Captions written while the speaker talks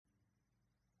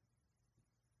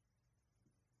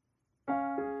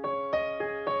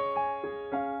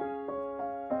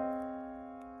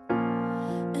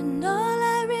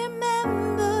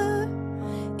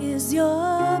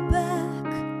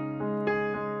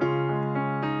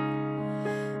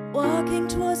walking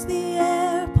towards the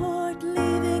airport,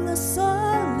 leaving us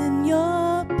all in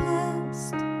your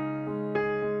past.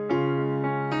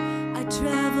 I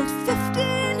traveled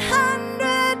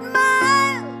 1,500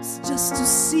 miles just to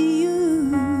see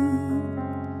you.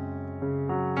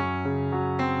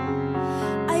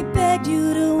 I begged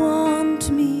you to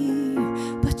want me,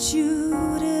 but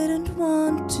you didn't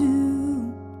want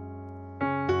to.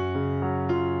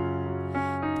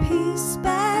 Piece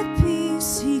by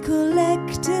piece he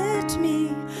collected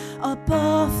me up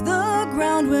off the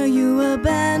ground where you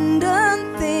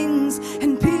abandoned things,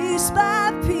 and piece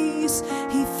by piece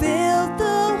he filled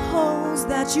the holes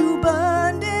that you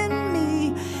burned in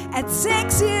me at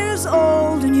 6 years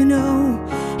old. And you know,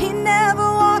 he never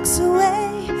walks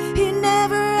away, he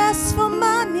never asks for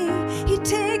money, he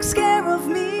takes care of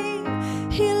me,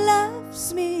 he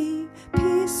loves me.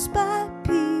 Piece by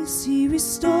piece he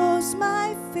restores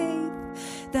my faith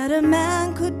that a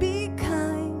man could be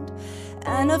kind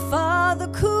and a father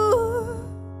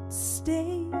could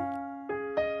stay.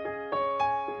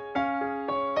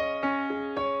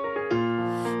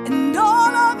 And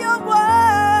all of your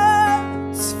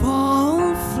words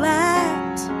fall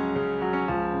flat.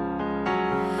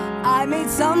 I made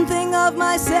something of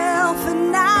myself,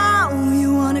 and now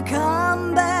you wanna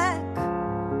come back.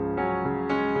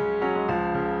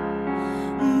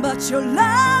 But your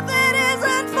love, it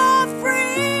isn't for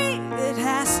free, it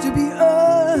has to be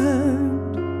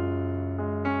earned.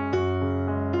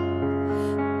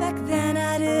 Back then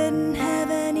I didn't have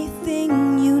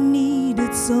anything you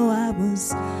needed, so I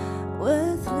was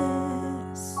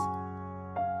worthless.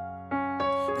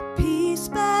 But piece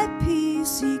by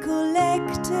piece he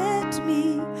collected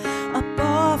me up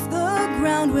off the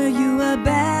ground where you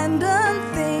abandoned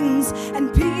things,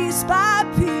 and piece by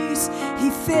piece he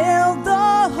filled the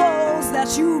holes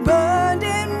that you burned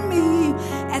in me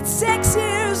at 6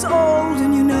 years old.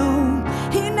 And you know,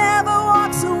 he never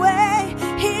walks away,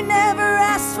 he never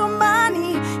asks for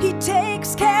money, he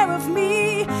takes care of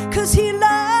me 'cause he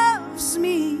loves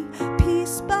me.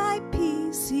 Piece by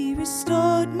piece he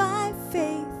restored my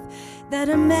faith that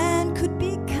a man could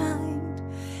be kind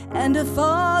and a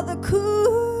father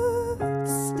could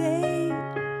stay.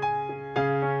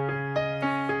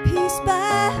 Piece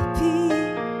by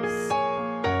piece,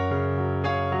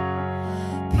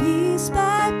 piece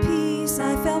by piece,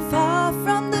 I fell far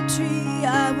from the tree.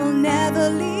 I will never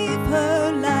leave her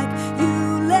like you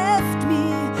left me,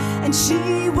 and she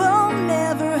will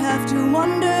never have to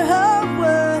wonder her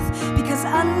worth, because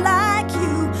unlike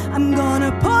you, I'm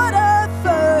gonna put her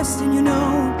first. And you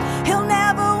know, he'll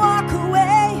never walk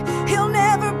away, he'll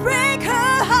never break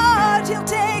her heart,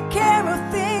 he'll take care of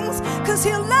things 'cause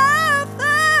he'll love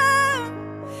them.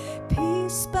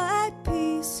 Piece by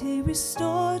piece he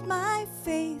restored my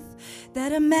faith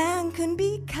that a man can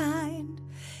be kind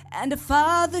and a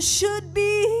father should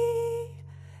be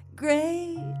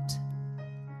great.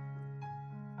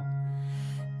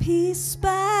 Piece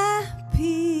by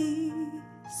piece.